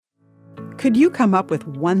Could you come up with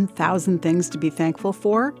 1,000 things to be thankful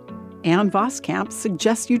for? Ann Voskamp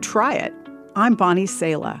suggests you try it. I'm Bonnie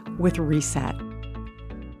Sala with Reset.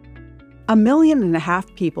 1.5 million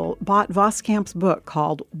people bought Voskamp's book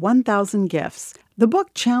called 1,000 Gifts. The book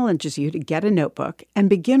challenges you to get a notebook and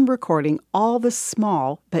begin recording all the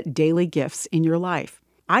small but daily gifts in your life.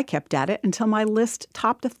 I kept at it until my list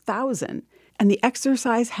topped 1,000, and the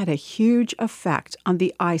exercise had a huge effect on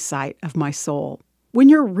the eyesight of my soul. When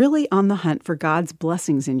you're really on the hunt for God's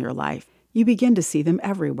blessings in your life, you begin to see them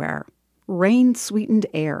everywhere. Rain-sweetened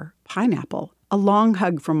air, pineapple, a long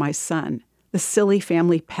hug from my son, the silly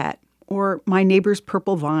family pet, or my neighbor's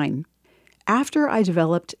purple vine. After I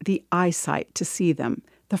developed the eyesight to see them,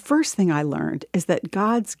 the first thing I learned is that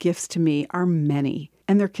God's gifts to me are many,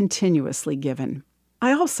 and they're continuously given.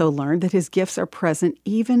 I also learned that His gifts are present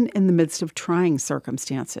even in the midst of trying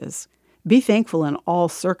circumstances. Be thankful in all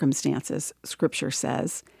circumstances, Scripture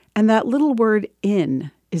says, and that little word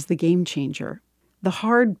 "in" is the game changer. The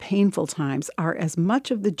hard, painful times are as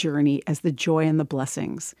much of the journey as the joy and the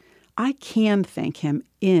blessings. I can thank Him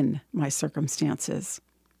in my circumstances.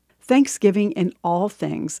 Thanksgiving in all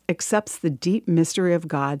things accepts the deep mystery of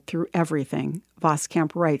God through everything,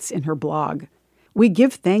 Voskamp writes in her blog. We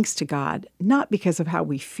give thanks to God, not because of how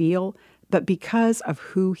we feel, but because of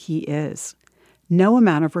who He is. No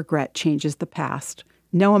amount of regret changes the past.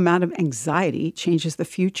 No amount of anxiety changes the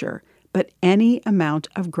future. But any amount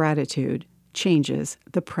of gratitude changes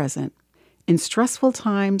the present. In stressful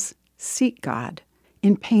times, seek God.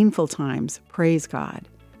 In painful times, praise God.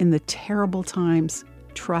 In the terrible times,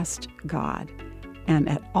 trust God. And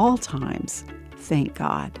at all times, thank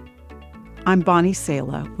God. I'm Bonnie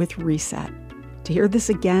Sala with Reset. To hear this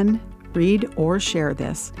again, read or share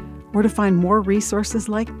this, or to find more resources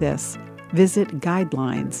like this, visit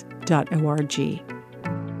guidelines.org.